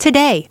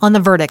Today on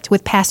The Verdict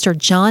with Pastor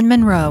John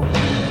Munro.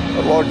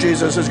 The Lord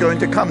Jesus is going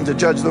to come to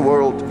judge the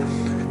world.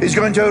 He's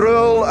going to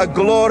rule a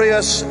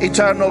glorious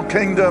eternal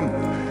kingdom.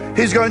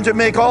 He's going to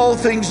make all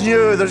things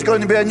new. There's going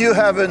to be a new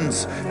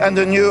heavens and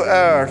a new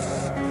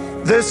earth.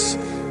 This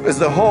is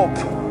the hope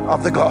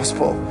of the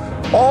gospel.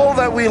 All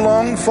that we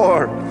long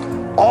for,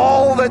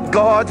 all that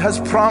God has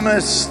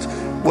promised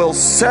will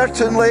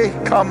certainly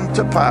come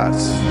to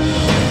pass.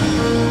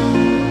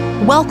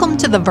 Welcome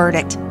to The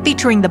Verdict,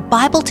 featuring the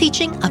Bible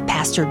teaching of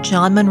Pastor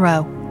John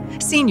Munro,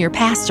 Senior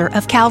Pastor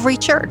of Calvary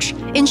Church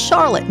in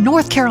Charlotte,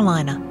 North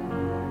Carolina.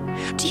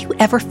 Do you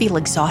ever feel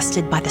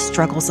exhausted by the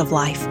struggles of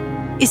life?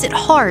 Is it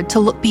hard to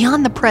look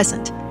beyond the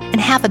present and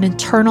have an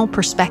eternal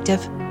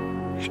perspective?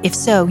 If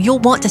so, you'll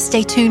want to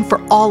stay tuned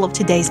for all of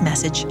today's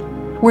message.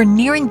 We're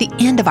nearing the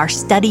end of our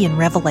study in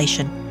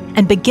Revelation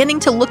and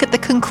beginning to look at the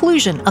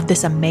conclusion of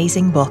this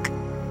amazing book.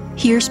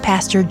 Here's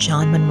Pastor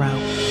John Munro.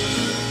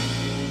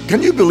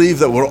 Can you believe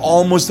that we're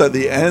almost at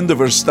the end of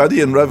our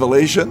study in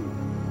Revelation?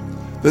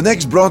 The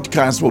next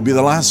broadcast will be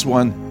the last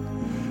one.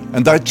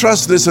 And I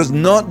trust this has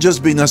not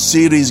just been a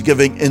series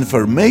giving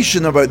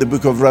information about the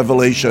book of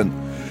Revelation,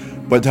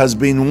 but has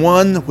been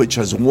one which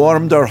has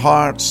warmed our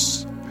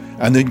hearts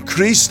and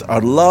increased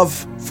our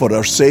love for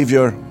our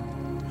Savior.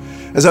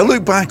 As I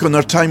look back on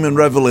our time in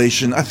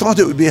Revelation, I thought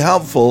it would be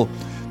helpful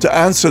to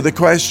answer the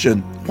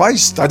question, why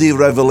study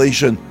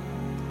Revelation?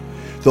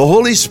 The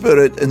Holy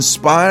Spirit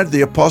inspired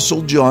the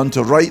Apostle John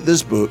to write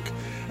this book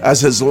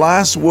as his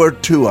last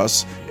word to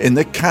us in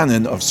the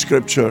canon of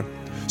Scripture.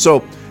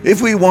 So,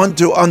 if we want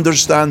to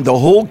understand the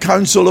whole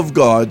counsel of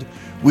God,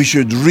 we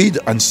should read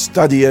and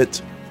study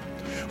it.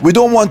 We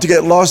don't want to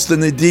get lost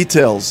in the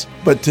details,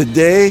 but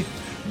today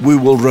we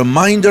will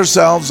remind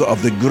ourselves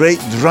of the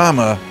great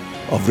drama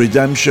of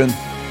redemption.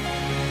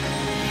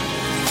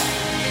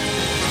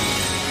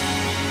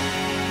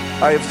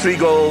 I have three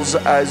goals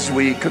as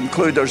we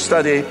conclude our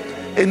study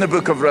in the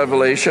book of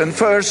Revelation.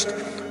 First,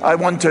 I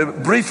want to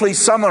briefly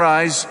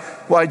summarize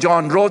why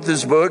John wrote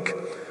this book.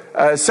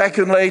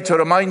 Secondly, to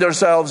remind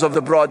ourselves of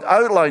the broad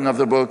outline of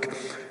the book.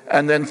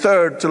 And then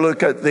third, to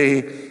look at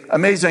the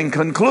amazing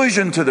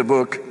conclusion to the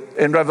book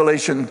in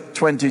Revelation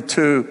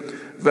 22,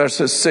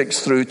 verses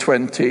 6 through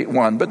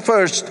 21. But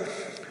first,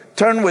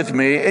 turn with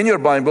me in your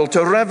Bible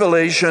to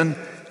Revelation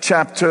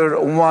chapter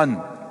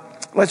 1.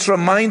 Let's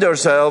remind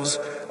ourselves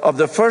of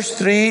the first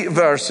three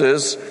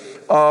verses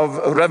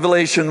of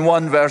Revelation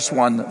 1, verse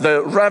 1.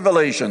 The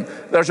revelation,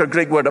 there's a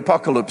Greek word,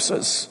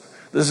 apocalypsis.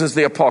 This is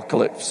the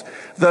apocalypse.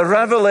 The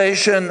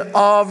revelation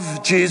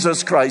of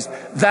Jesus Christ.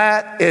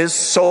 That is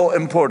so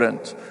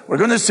important. We're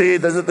going to see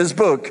that this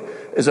book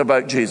is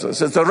about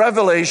Jesus. It's the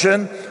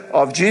revelation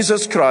of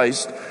Jesus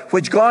Christ,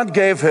 which God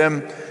gave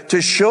him to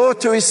show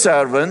to his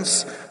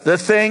servants the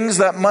things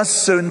that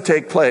must soon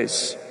take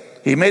place.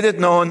 He made it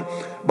known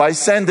by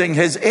sending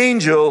his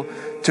angel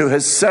to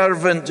his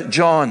servant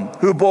John,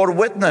 who bore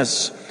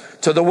witness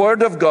to the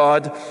word of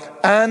God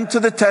and to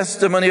the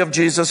testimony of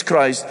Jesus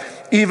Christ,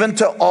 even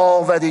to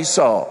all that he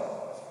saw.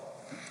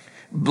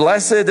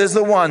 Blessed is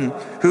the one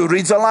who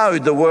reads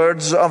aloud the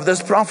words of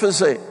this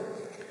prophecy,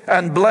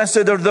 and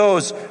blessed are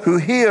those who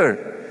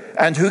hear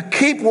and who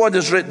keep what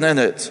is written in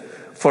it,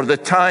 for the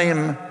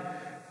time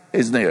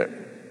is near.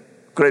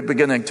 Great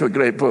beginning to a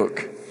great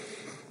book.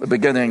 The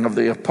beginning of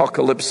the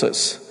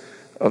apocalypsis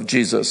of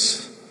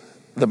Jesus,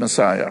 the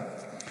Messiah.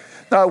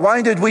 Now,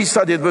 why did we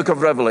study the book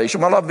of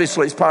Revelation? Well,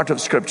 obviously, it's part of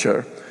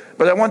Scripture.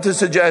 But I want to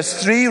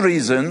suggest three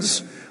reasons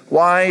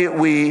why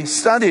we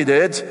studied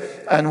it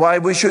and why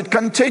we should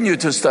continue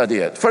to study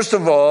it. First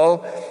of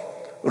all,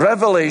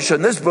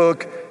 Revelation, this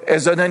book,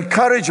 is an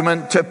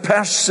encouragement to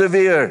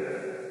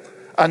persevere.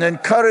 An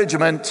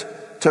encouragement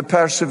to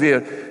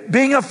persevere.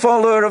 Being a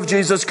follower of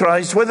Jesus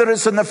Christ, whether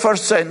it's in the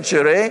first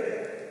century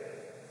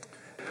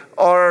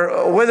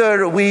or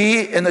whether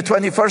we in the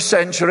 21st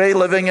century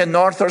living in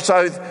North or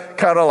South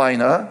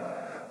Carolina,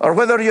 or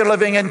whether you're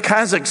living in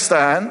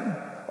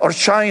Kazakhstan or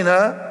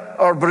China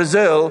or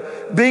Brazil,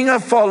 being a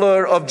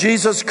follower of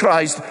Jesus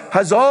Christ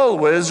has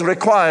always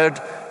required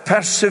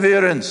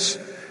perseverance.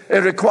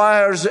 It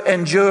requires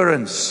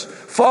endurance.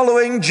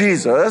 Following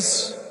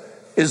Jesus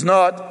is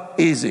not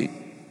easy.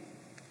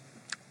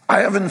 I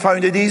haven't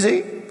found it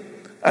easy.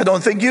 I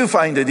don't think you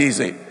find it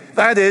easy.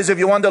 That is, if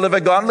you want to live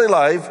a godly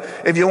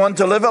life, if you want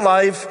to live a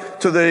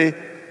life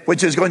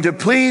which is going to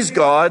please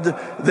God,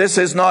 this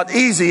is not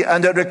easy,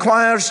 and it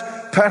requires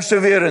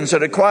perseverance.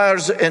 It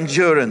requires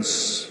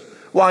endurance.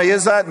 Why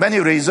is that? Many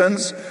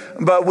reasons,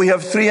 but we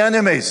have three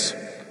enemies.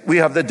 We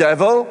have the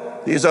devil.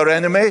 He's our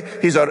enemy.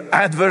 He's our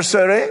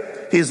adversary.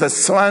 He's the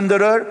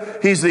slanderer.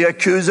 He's the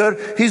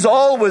accuser. He's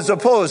always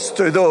opposed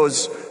to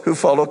those who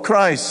follow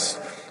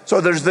Christ.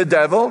 So there's the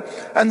devil,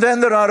 and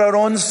then there are our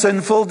own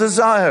sinful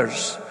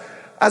desires.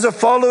 As a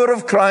follower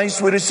of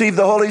Christ, we receive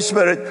the Holy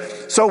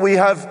Spirit. So we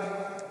have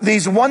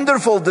these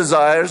wonderful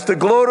desires to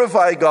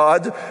glorify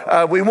God.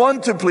 We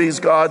want to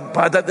please God,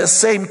 but at the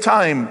same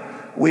time,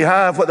 we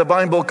have what the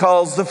Bible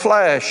calls the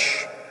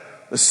flesh,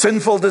 the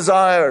sinful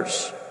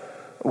desires,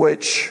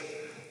 which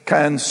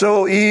can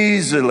so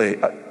easily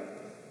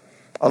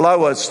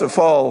allow us to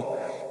fall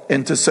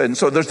into sin.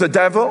 So there's the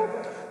devil,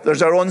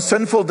 there's our own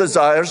sinful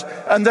desires,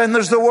 and then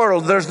there's the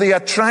world. There's the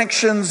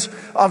attractions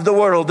of the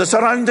world, the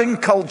surrounding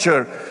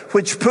culture,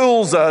 which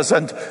pulls us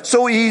and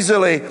so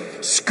easily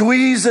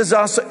squeezes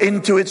us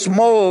into its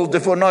mold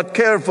if we're not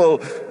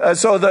careful.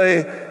 So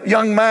the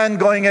young man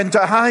going into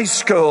high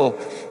school,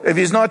 if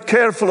he's not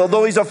careful,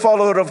 although he's a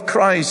follower of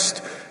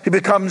Christ, he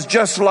becomes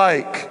just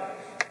like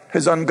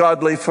his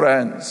ungodly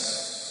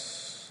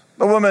friends.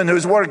 The woman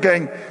who's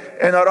working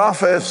in her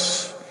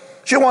office,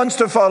 she wants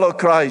to follow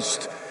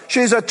Christ.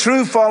 She's a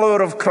true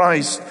follower of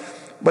Christ.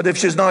 But if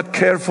she's not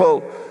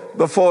careful,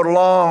 before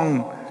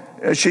long,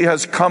 she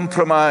has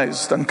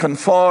compromised and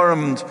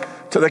conformed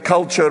to the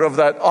culture of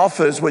that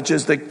office, which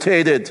is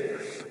dictated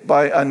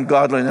by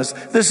ungodliness.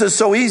 This is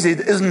so easy,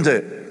 isn't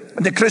it?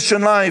 In the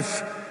Christian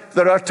life,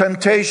 there are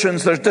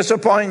temptations, there's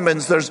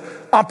disappointments, there's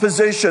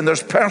opposition,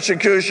 there's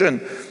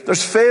persecution,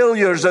 there's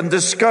failures and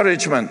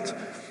discouragement.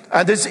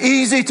 And it's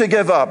easy to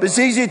give up. It's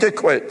easy to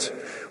quit.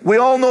 We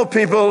all know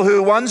people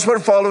who once were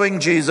following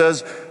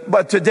Jesus,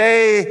 but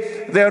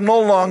today they're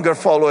no longer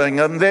following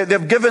him.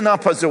 They've given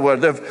up, as it were.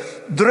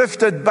 They've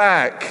drifted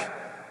back.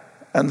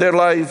 And their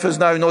life is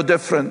now no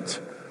different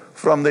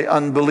from the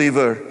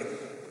unbeliever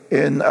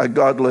in a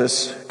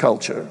godless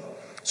culture.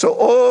 So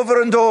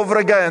over and over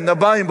again, the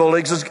Bible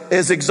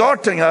is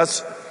exhorting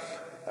us,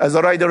 as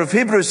the writer of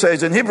Hebrews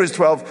says in Hebrews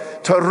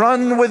 12, to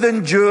run with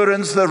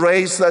endurance the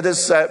race that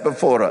is set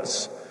before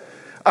us.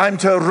 I'm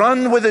to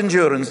run with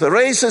endurance. The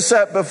race is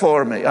set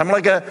before me. I'm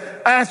like an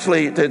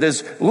athlete. It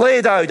is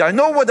laid out. I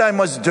know what I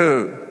must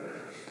do.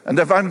 And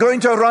if I'm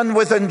going to run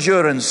with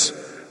endurance,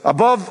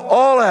 above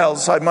all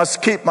else, I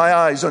must keep my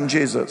eyes on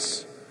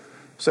Jesus,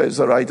 says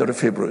the writer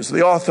of Hebrews,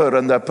 the author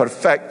and the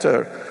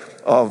perfecter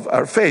of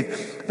our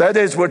faith. That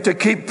is, we're to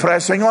keep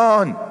pressing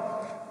on.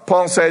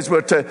 Paul says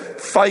we're to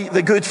fight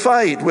the good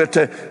fight. We're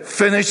to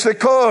finish the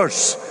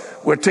course.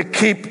 We're to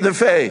keep the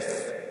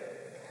faith.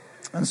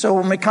 And so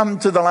when we come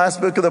to the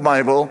last book of the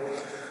Bible,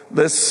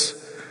 this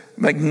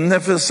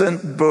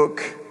magnificent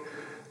book,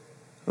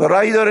 the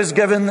writer is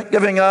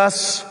giving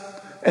us,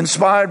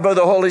 inspired by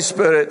the Holy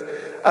Spirit,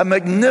 a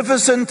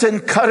magnificent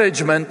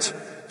encouragement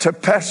to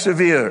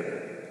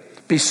persevere.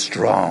 Be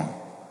strong.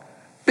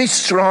 Be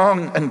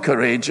strong and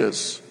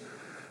courageous.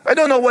 I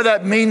don't know what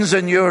that means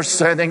in your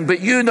setting,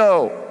 but you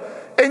know,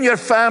 in your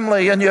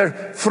family, in your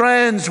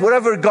friends,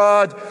 wherever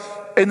God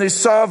in his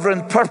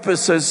sovereign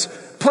purposes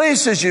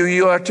places you,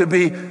 you are to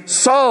be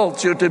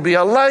salt. You're to be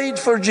a light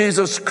for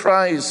Jesus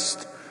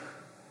Christ.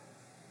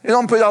 You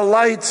don't put a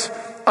light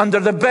under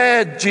the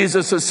bed,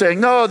 Jesus is saying.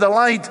 No, the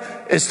light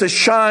is to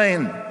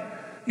shine.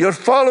 You're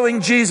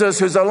following Jesus,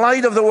 who's the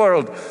light of the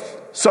world.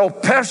 So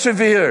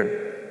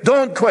persevere.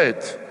 Don't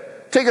quit.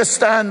 Take a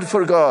stand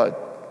for God.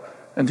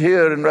 And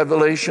here in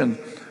Revelation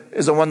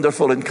is a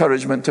wonderful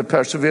encouragement to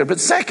persevere. But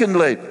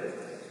secondly,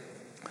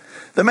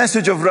 the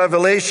message of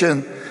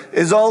Revelation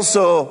is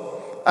also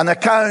an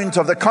account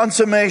of the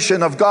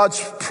consummation of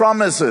God's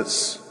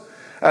promises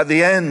at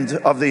the end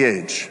of the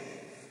age.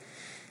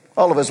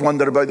 All of us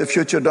wonder about the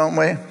future, don't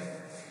we?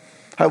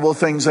 How will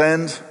things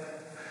end?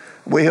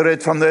 We hear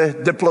it from the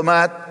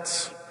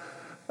diplomat,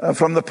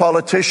 from the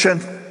politician,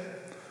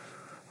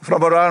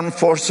 from our armed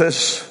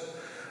forces.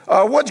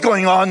 What's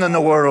going on in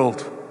the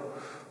world?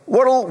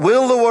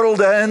 Will the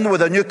world end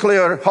with a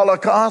nuclear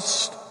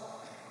holocaust?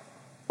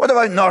 What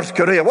about North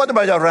Korea? What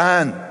about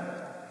Iran?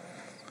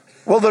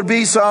 Will there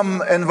be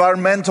some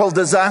environmental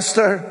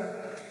disaster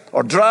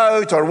or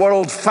drought or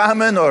world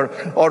famine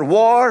or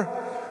war?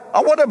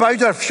 What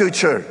about our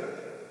future?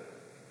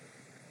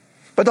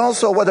 But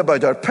also, what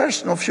about our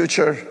personal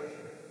future?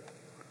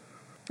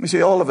 You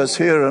see, all of us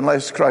here,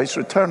 unless Christ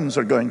returns,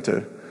 are going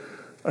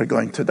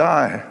to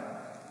die.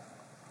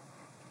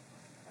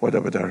 What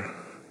about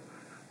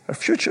our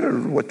future?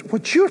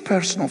 What's your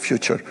personal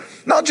future?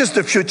 Not just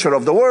the future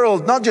of the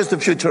world, not just the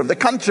future of the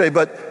country,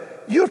 but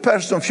your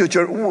personal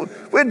future.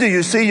 Where do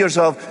you see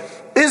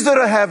yourself? Is there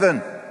a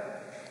heaven?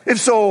 If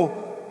so,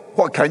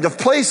 what kind of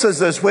place is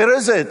this? Where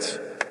is it?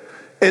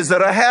 Is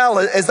there a hell?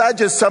 Is that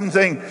just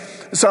something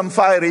some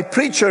fiery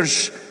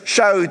preachers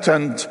shout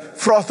and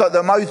froth at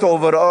the mouth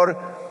over?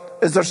 Or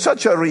is there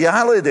such a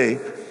reality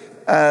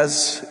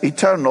as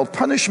eternal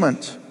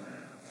punishment?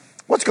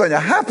 What's going to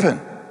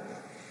happen?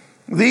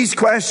 These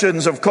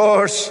questions, of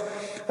course,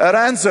 are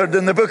answered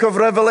in the book of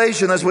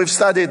Revelation as we've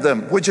studied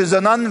them, which is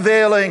an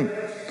unveiling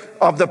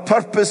of the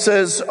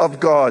purposes of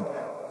God.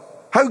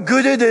 How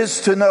good it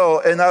is to know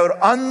in our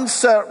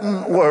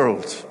uncertain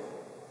world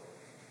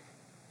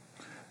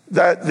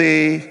that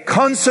the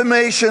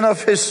consummation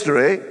of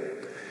history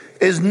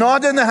is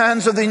not in the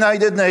hands of the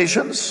United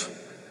Nations,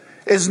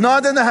 is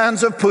not in the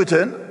hands of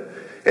Putin,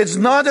 it's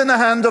not in the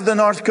hand of the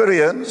North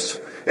Koreans,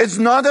 it's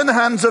not in the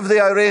hands of the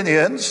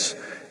Iranians,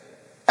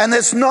 and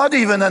it's not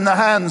even in the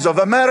hands of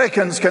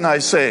Americans, can I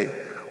say,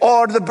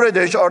 or the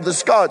British or the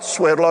Scots,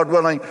 where, Lord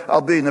willing,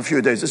 I'll be in a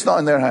few days. It's not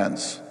in their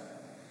hands.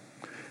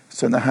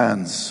 It's in the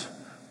hands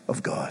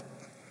of God.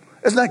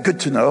 Isn't that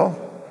good to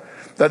know?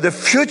 That the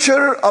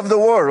future of the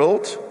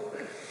world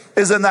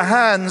is in the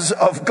hands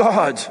of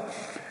God,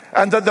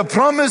 and that the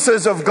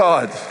promises of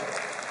God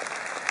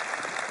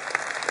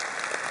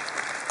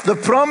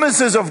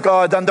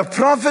and the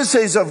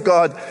prophecies of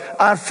God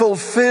are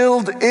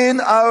fulfilled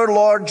in our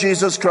Lord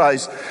Jesus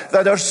Christ,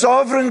 that our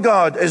sovereign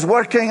God is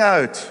working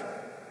out.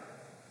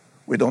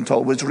 We don't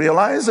always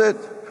realize it.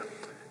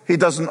 He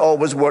doesn't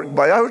always work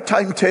by our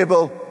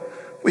timetable.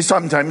 We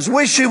sometimes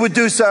wish he would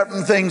do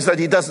certain things that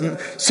he doesn't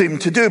seem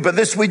to do. But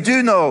this we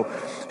do know.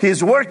 He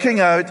is working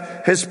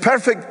out his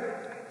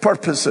perfect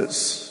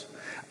purposes.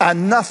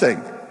 And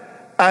nothing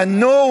and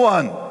no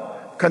one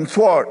can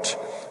thwart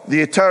the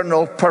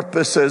eternal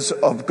purposes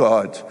of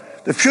God.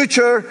 The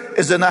future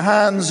is in the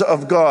hands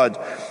of God.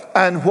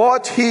 And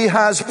what he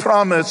has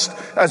promised,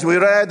 as we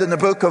read in the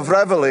book of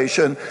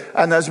Revelation,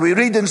 and as we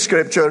read in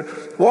Scripture,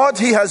 what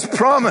he has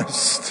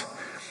promised,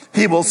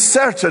 he will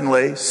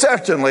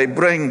certainly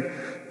bring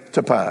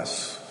to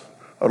pass.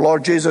 Our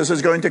Lord Jesus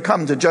is going to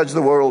come to judge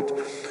the world.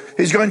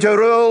 He's going to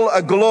rule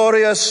a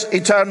glorious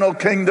eternal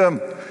kingdom.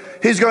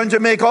 He's going to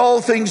make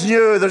all things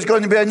new. There's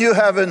going to be a new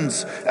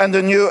heavens and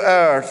a new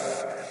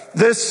earth.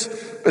 This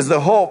is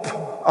the hope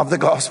of the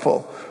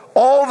gospel.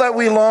 All that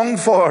we long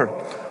for,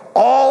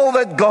 all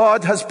that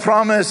God has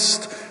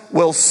promised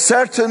will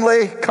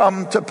certainly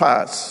come to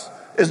pass.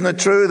 Isn't it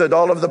true that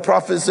all of the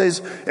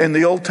prophecies in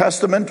the Old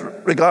Testament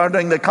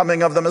regarding the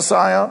coming of the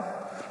Messiah,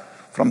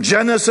 from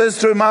Genesis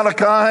through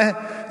Malachi,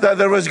 that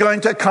there was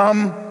going to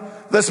come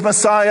this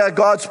Messiah,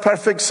 God's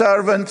perfect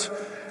servant,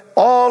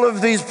 all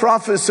of these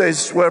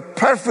prophecies were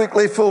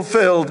perfectly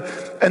fulfilled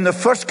in the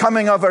first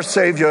coming of our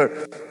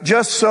Savior.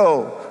 Just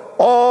so,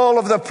 all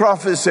of the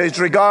prophecies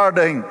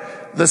regarding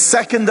the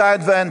second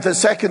advent, the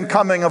second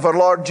coming of our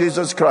Lord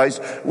Jesus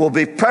Christ, will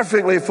be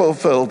perfectly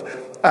fulfilled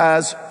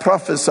as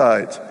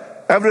prophesied.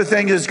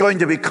 Everything is going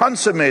to be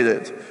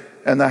consummated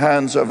in the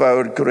hands of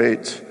our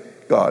great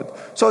God.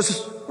 So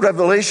it's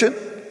revelation.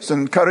 It's an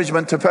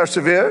encouragement to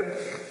persevere.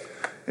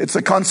 It's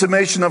the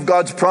consummation of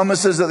God's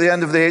promises at the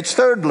end of the age.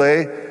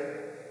 Thirdly,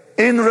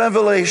 in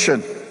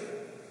Revelation,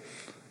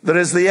 there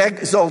is the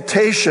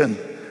exaltation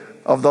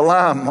of the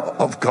Lamb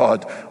of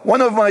God.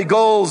 One of my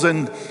goals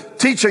in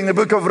teaching the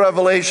book of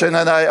Revelation,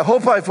 and I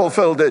hope I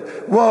fulfilled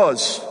it,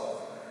 was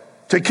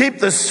to keep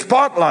the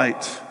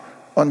spotlight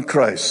on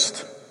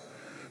Christ.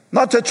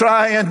 Not to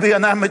try and be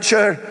an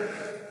amateur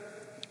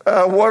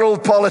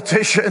world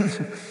politician,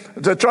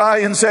 to try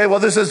and say, well,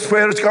 this is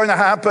where it's going to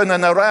happen,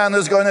 and Iran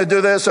is going to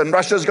do this, and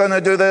Russia's going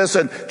to do this,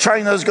 and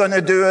China's going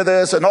to do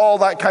this, and all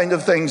that kind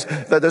of things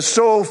that is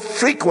so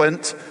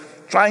frequent,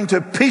 trying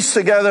to piece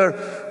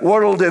together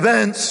world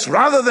events.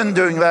 Rather than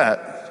doing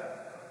that,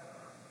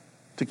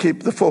 to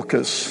keep the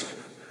focus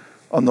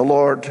on the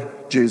Lord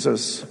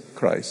Jesus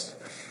Christ.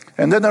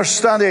 And in our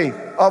study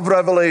of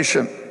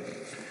Revelation,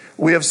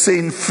 we have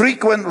seen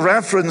frequent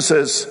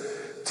references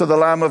to the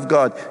Lamb of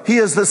God. He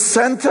is the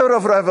center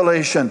of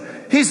Revelation.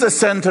 He's the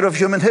center of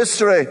human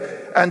history.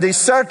 And he's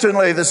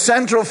certainly the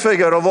central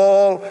figure of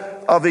all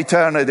of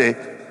eternity.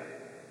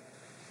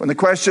 When the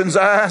question's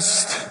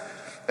asked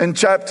in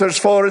chapters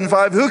 4 and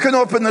 5, who can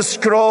open the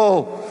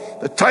scroll,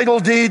 the title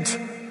deed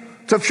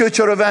to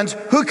future events?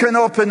 Who can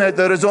open it?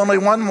 There is only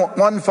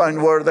one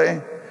found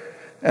worthy,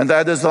 and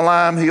that is the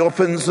Lamb. He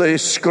opens the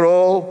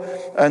scroll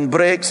and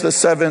breaks the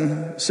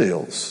 7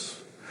 seals.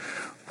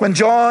 When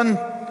John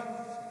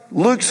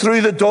looks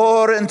through the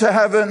door into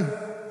heaven,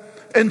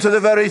 into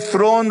the very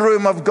throne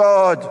room of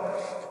God,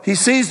 he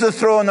sees the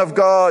throne of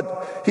God.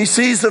 He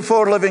sees the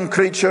 4 living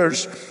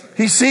creatures.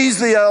 He sees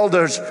the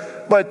elders.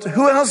 But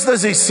who else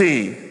does he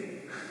see?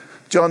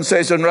 John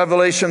says in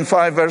Revelation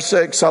 5 verse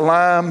 6, a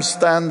lamb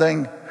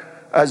standing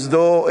as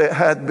though it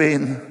had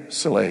been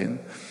slain.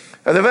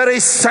 At the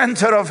very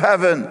center of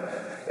heaven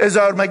is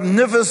our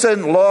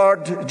magnificent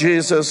Lord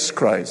Jesus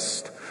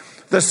Christ.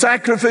 The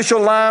sacrificial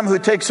lamb who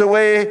takes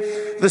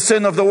away the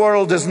sin of the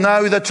world is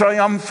now the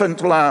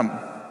triumphant lamb.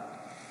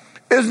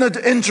 Isn't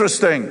it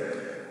interesting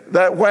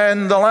that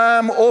when the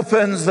lamb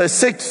opens the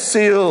 6th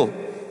seal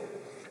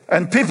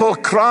and people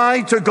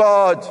cry to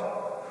God,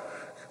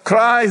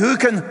 cry, who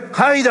can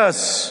hide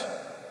us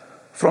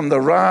from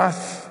the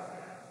wrath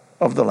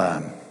of the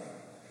Lamb?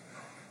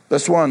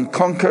 This one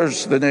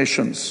conquers the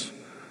nations.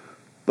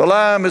 The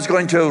Lamb is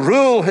going to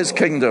rule his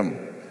kingdom.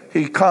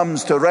 He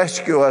comes to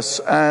rescue us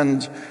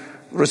and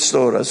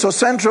restore us. So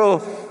central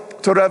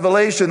to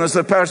Revelation is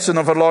the person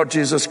of our Lord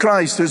Jesus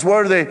Christ, who's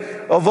worthy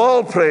of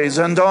all praise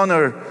and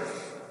honor.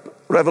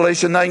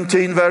 Revelation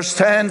 19 verse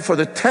 10, for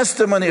the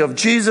testimony of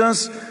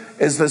Jesus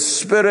is the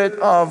spirit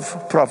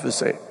of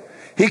prophecy.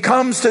 He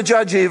comes to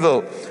judge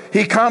evil.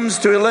 He comes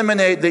to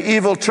eliminate the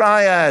evil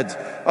triad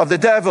of the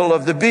devil,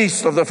 of the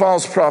beast, of the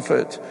false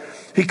prophet.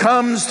 He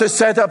comes to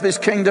set up his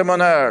kingdom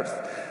on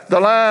earth. The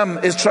Lamb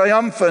is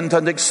triumphant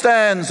and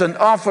extends and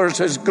offers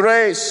his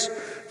grace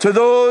to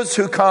those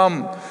who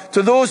come,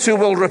 to those who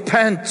will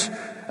repent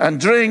and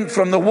drink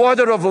from the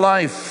water of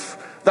life,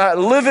 that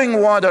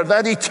living water,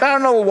 that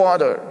eternal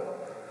water.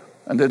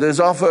 And it is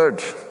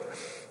offered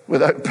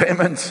without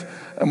payment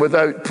and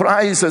without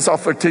price. It's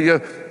offered to you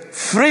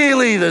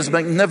freely, this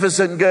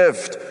magnificent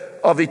gift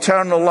of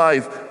eternal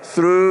life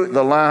through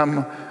the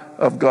Lamb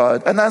of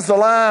God. And as the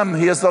Lamb,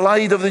 he is the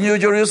light of the New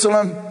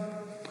Jerusalem.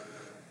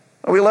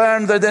 We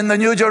learned that in the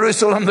New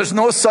Jerusalem there's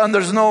no sun,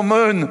 there's no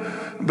moon,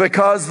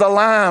 because the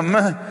Lamb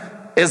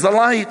is the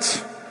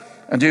light.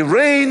 And he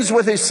reigns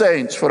with his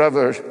saints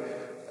forever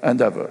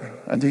and ever.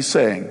 And he's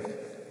saying,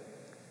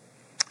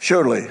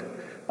 surely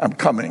I'm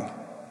coming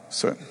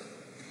soon.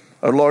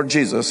 Our Lord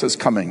Jesus is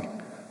coming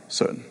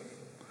soon.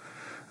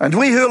 And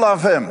we who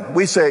love him,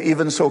 we say,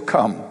 even so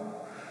come,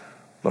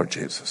 Lord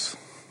Jesus.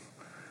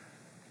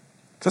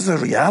 Does the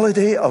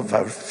reality of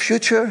our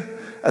future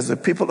as the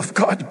people of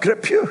God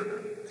grip you?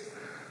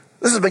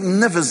 This is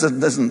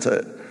magnificent, isn't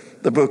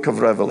it? The book of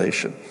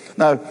Revelation.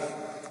 Now,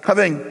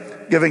 having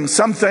given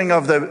something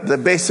of the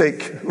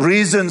basic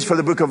reasons for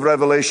the book of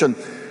Revelation,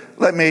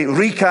 let me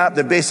recap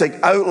the basic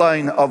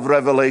outline of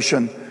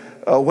Revelation,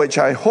 which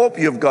I hope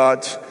you've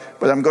got,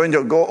 but I'm going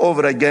to go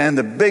over again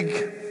the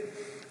big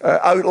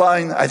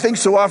outline. I think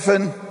so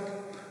often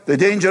the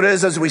danger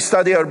is, as we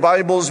study our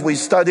Bibles, we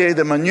study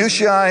the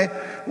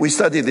minutiae, we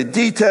study the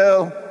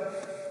detail,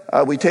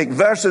 we take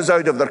verses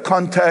out of their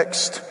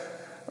context.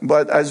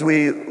 But as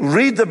we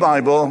read the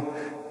Bible,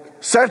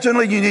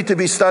 certainly you need to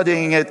be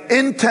studying it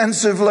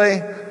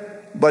intensively.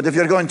 But if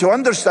you're going to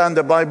understand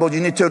the Bible, you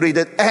need to read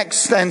it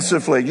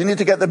extensively. You need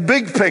to get the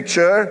big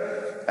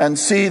picture and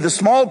see the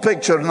small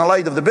picture in the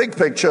light of the big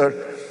picture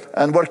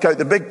and work out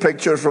the big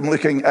picture from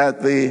looking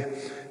at the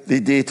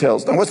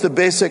details. Now, what's the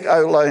basic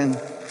outline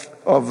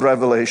of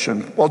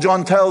Revelation? Well,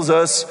 John tells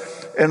us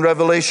in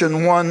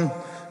Revelation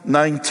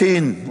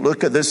 1:19.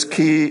 Look at this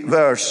key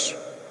verse.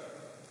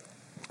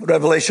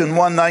 Revelation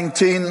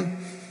 1:19.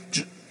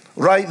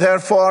 Write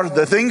therefore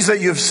the things that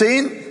you've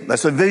seen.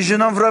 That's a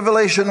vision of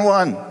Revelation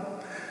 1.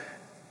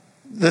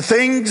 The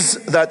things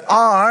that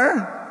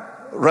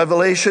are,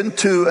 Revelation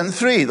 2 and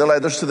 3, the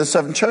letters to the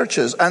 7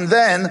 churches. And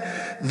then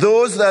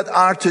those that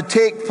are to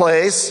take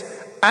place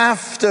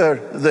after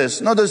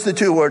this. Notice the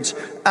two words,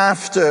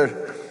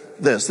 after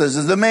this. This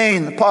is the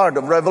main part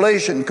of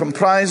Revelation,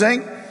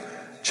 comprising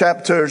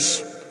chapters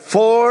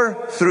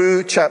 4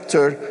 through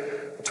chapter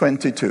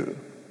 22.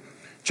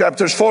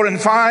 Chapters 4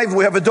 and 5,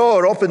 we have a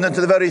door opened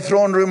into the very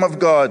throne room of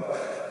God.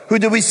 Who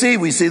do we see?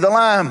 We see the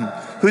Lamb,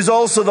 who's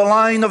also the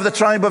Lion of the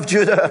tribe of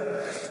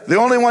Judah, the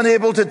only one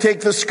able to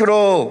take the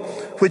scroll,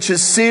 which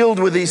is sealed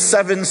with these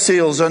 7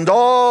 seals. And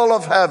all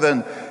of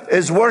heaven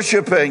is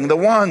worshiping the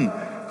one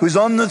who's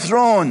on the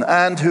throne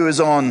and who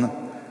is on,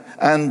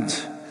 and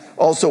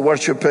also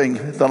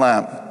worshiping the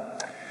Lamb.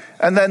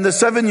 And then the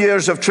 7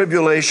 years of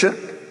tribulation.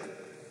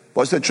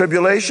 What's the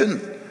tribulation?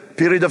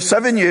 Period of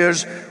 7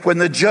 years when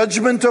the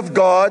judgment of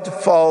God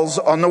falls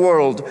on the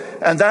world.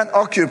 And that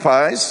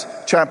occupies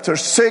chapter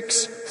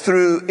 6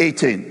 through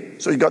 18.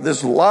 So you've got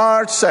this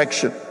large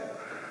section.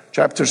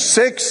 Chapter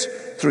 6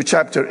 through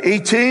chapter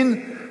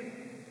 18.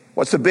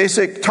 What's the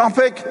basic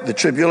topic? The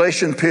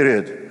tribulation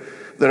period.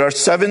 There are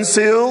 7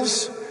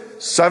 seals,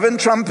 7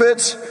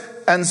 trumpets,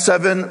 and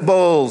 7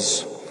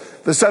 bowls.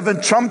 The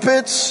 7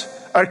 trumpets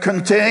are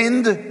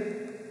contained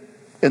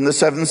in the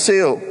 7th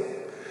seal.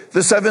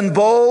 The 7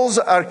 bowls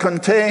are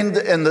contained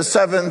in the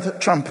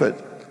 7th trumpet.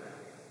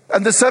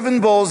 And the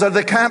 7 bowls are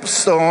the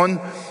capstone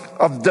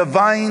of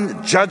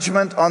divine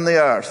judgment on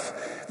the earth.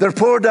 They're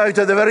poured out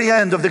at the very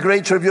end of the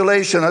Great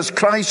Tribulation as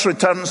Christ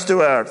returns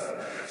to earth.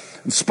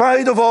 In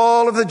spite of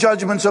all of the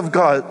judgments of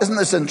God, isn't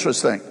this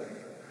interesting?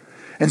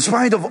 In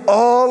spite of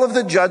all of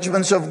the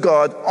judgments of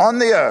God on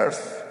the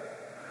earth,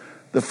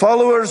 the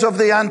followers of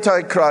the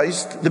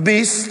Antichrist, the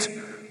beast,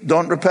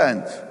 don't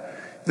repent.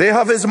 They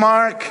have his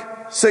mark,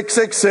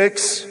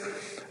 666,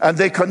 and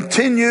they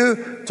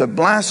continue to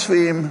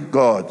blaspheme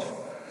God.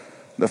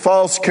 The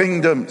false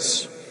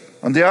kingdoms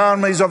and the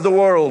armies of the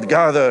world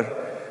gather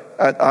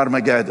at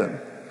Armageddon.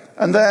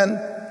 And then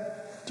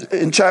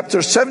in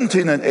chapters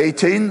 17 and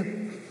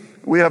 18,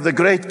 we have the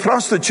great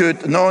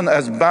prostitute known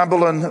as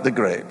Babylon the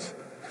Great.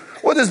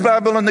 What is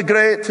Babylon the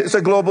Great? It's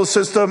a global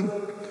system,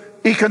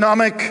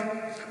 economic,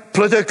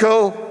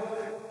 political,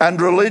 and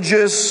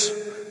religious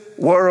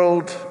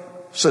world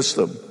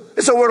system.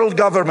 It's a world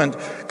government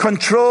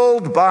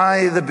controlled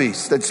by the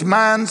beast. It's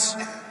man's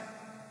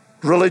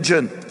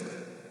religion.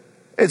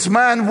 It's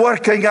man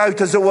working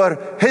out, as it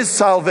were, his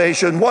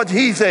salvation, what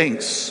he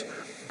thinks.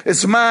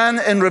 It's man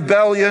in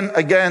rebellion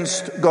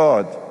against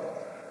God.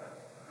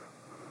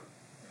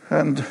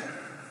 And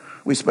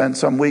we spent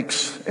some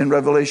weeks in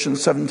Revelation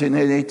 17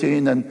 and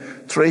 18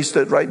 and traced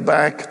it right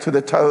back to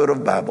the Tower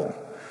of Babel.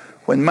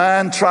 When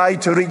man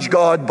tried to reach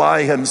God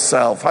by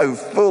himself, how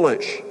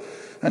foolish.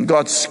 And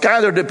God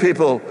scattered the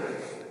people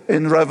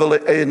in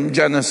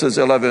Genesis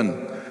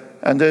 11.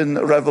 And in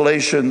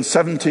Revelation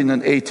 17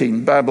 and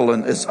 18,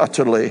 Babylon is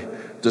utterly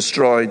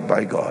destroyed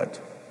by God.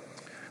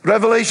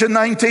 Revelation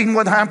 19,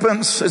 what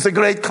happens is the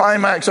great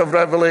climax of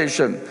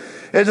Revelation.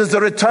 It is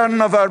the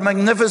return of our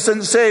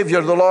magnificent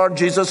Savior, the Lord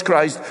Jesus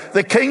Christ,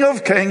 the King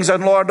of Kings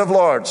and Lord of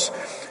Lords.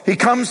 He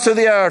comes to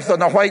the earth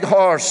on a white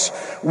horse,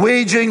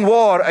 waging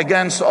war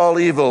against all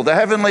evil. The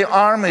heavenly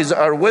armies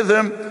are with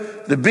him.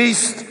 The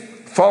beast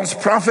false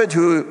prophet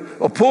who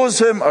oppose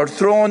him are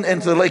thrown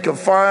into the lake of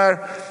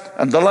fire,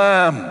 and the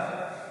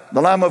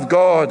Lamb of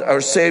God,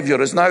 our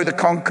Savior, is now the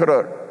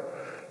conqueror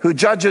who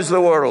judges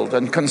the world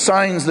and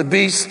consigns the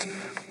beast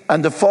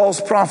and the false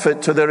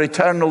prophet to their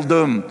eternal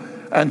doom,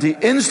 and he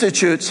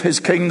institutes his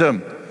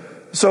kingdom.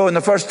 So in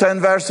the first 10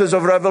 verses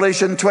of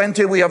Revelation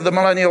 20, we have the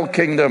millennial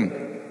kingdom.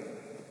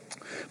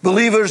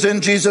 Believers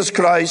in Jesus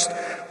Christ,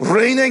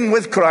 reigning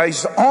with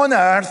Christ on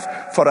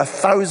earth for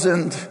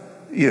 1,000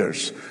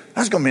 years.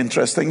 That's going to be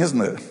interesting,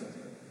 isn't it?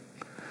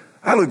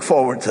 I look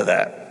forward to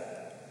that.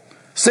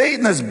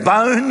 Satan is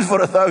bound for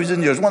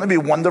 1,000 years. Wouldn't it be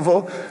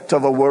wonderful to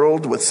have a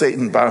world with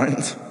Satan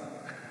bound?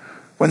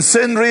 When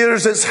sin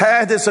rears its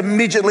head, it's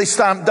immediately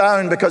stamped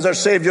down because our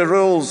Savior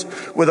rules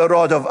with a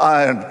rod of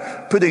iron.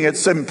 Putting it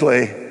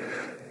simply,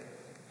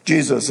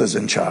 Jesus is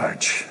in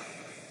charge.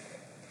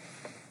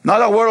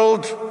 Not a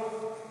world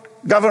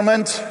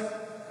government,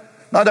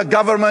 not a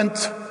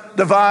government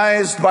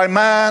devised by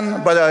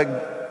man, but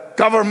a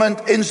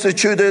government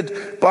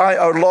instituted by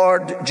our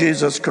Lord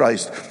Jesus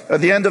Christ.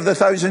 At the end of the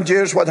 1,000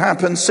 years, what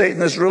happens?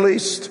 Satan is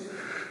released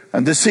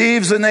and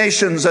deceives the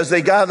nations as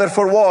they gather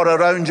for war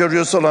around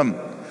Jerusalem.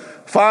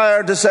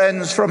 Fire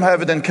descends from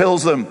heaven and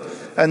kills them,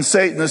 and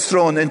Satan is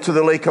thrown into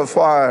the lake of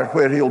fire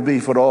where he'll be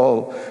for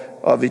all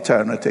of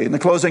eternity. In the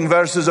closing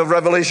verses of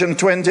Revelation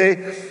 20,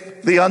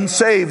 the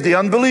unsaved, the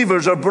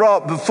unbelievers are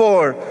brought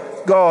before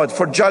God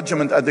for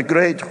judgment at the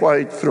great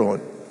white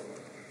throne.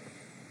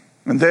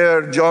 And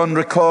there John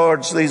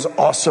records these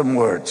awesome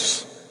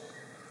words,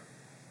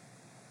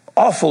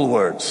 awful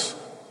words,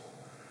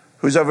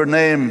 whosever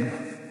name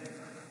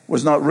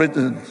was not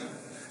written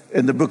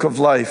in the book of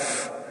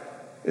life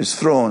is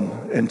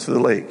thrown into the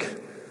lake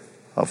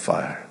of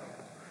fire.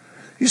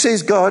 You say,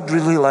 is God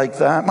really like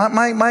that?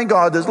 My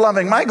God is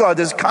loving. My God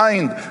is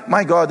kind.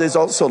 My God is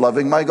also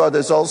loving. My God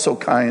is also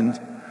kind.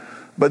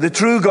 But the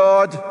true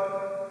God,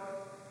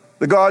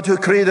 the God who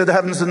created the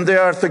heavens and the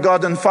earth, the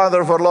God and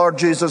Father of our Lord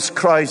Jesus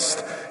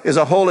Christ, is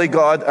a holy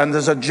God and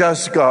is a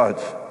just God.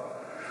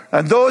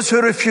 And those who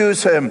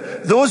refuse him,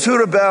 those who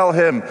rebel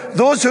him,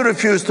 those who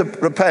refuse to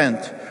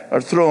repent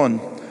are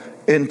thrown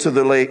into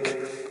the lake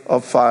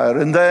of fire.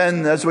 And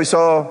then, as we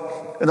saw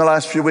in the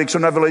last few weeks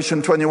in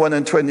Revelation 21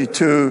 and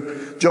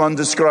 22, John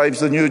describes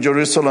the New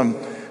Jerusalem,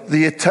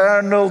 the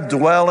eternal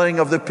dwelling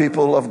of the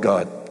people of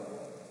God.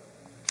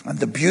 And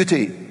the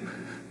beauty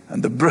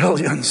and the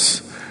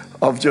brilliance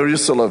of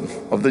Jerusalem,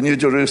 of the New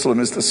Jerusalem,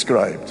 is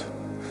described.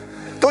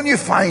 Don't you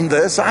find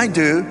this? I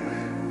do.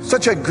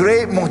 Such a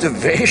great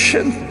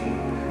motivation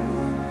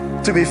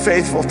to be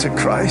faithful to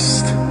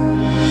Christ.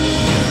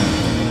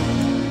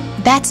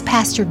 That's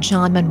Pastor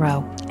John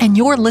Munro, and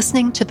you're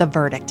listening to The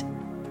Verdict.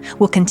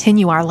 We'll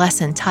continue our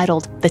lesson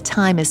titled The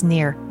Time is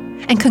Near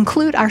and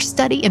conclude our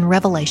study in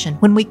Revelation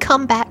when we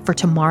come back for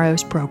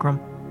tomorrow's program.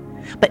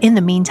 But in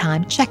the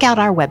meantime, check out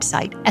our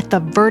website at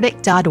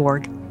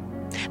theverdict.org.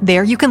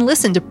 There you can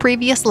listen to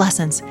previous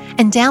lessons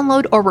and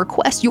download or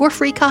request your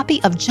free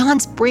copy of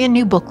John's brand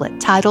new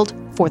booklet titled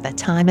For the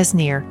Time is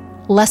Near,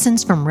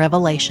 Lessons from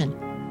Revelation.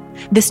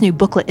 This new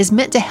booklet is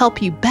meant to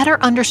help you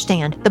better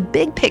understand the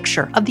big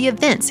picture of the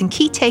events and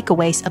key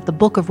takeaways of the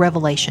book of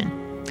Revelation,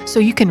 so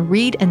you can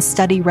read and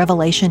study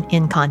Revelation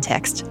in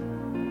context.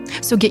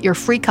 So get your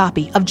free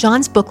copy of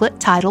John's booklet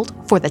titled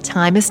For the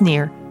Time is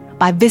Near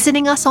by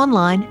visiting us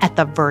online at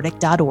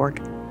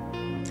theverdict.org.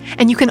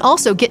 And you can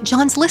also get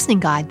John's listening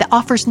guide that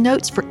offers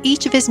notes for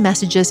each of his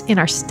messages in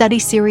our study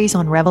series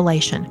on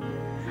Revelation.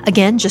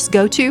 Again, just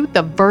go to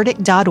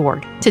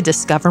theverdict.org to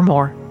discover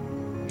more.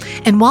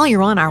 And while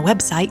you're on our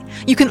website,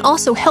 you can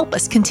also help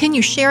us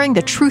continue sharing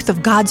the truth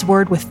of God's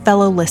Word with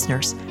fellow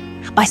listeners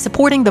by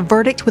supporting The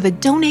Verdict with a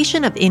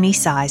donation of any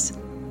size.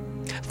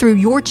 Through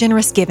your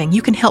generous giving,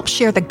 you can help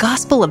share the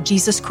gospel of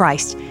Jesus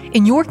Christ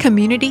in your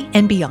community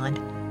and beyond.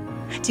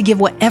 To give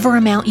whatever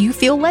amount you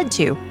feel led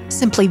to,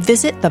 simply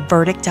visit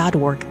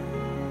theverdict.org.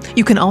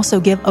 You can also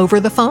give over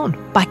the phone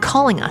by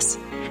calling us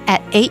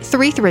at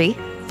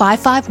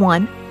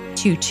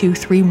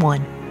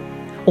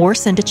 833-551-2231 or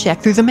send a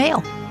check through the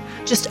mail.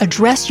 Just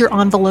address your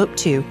envelope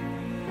to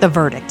The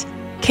Verdict,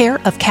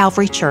 care of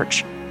Calvary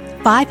Church,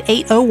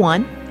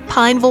 5801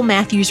 Pineville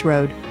Matthews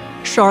Road,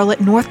 Charlotte,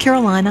 North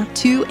Carolina,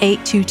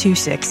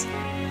 28226.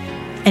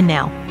 And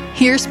now,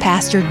 here's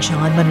Pastor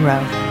John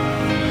Munro.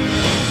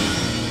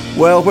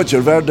 Well, what's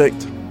your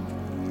verdict?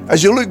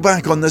 As you look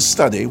back on this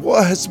study,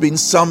 what has been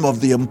some of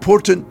the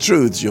important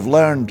truths you've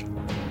learned?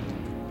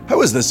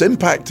 How has this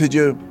impacted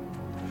you?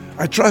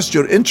 I trust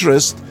your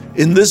interest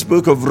in this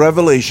book of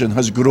Revelation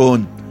has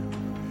grown.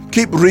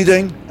 Keep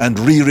reading and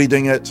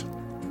rereading it.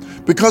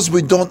 Because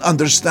we don't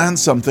understand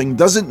something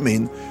doesn't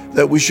mean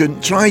that we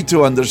shouldn't try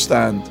to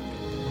understand.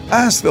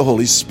 Ask the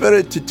Holy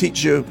Spirit to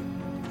teach you.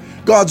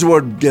 God's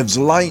Word gives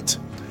light,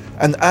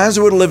 and as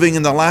we're living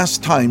in the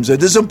last times,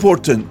 it is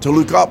important to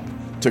look up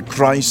to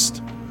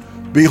Christ.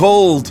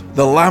 Behold,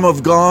 the Lamb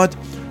of God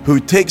who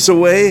takes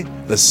away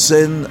the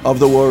sin of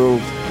the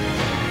world.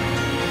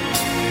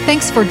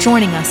 Thanks for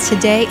joining us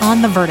today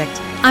on The Verdict.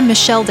 I'm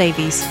Michelle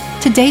Davies.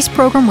 Today's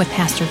program with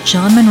Pastor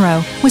John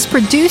Munro was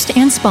produced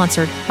and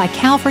sponsored by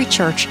Calvary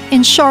Church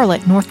in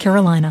Charlotte, North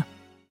Carolina.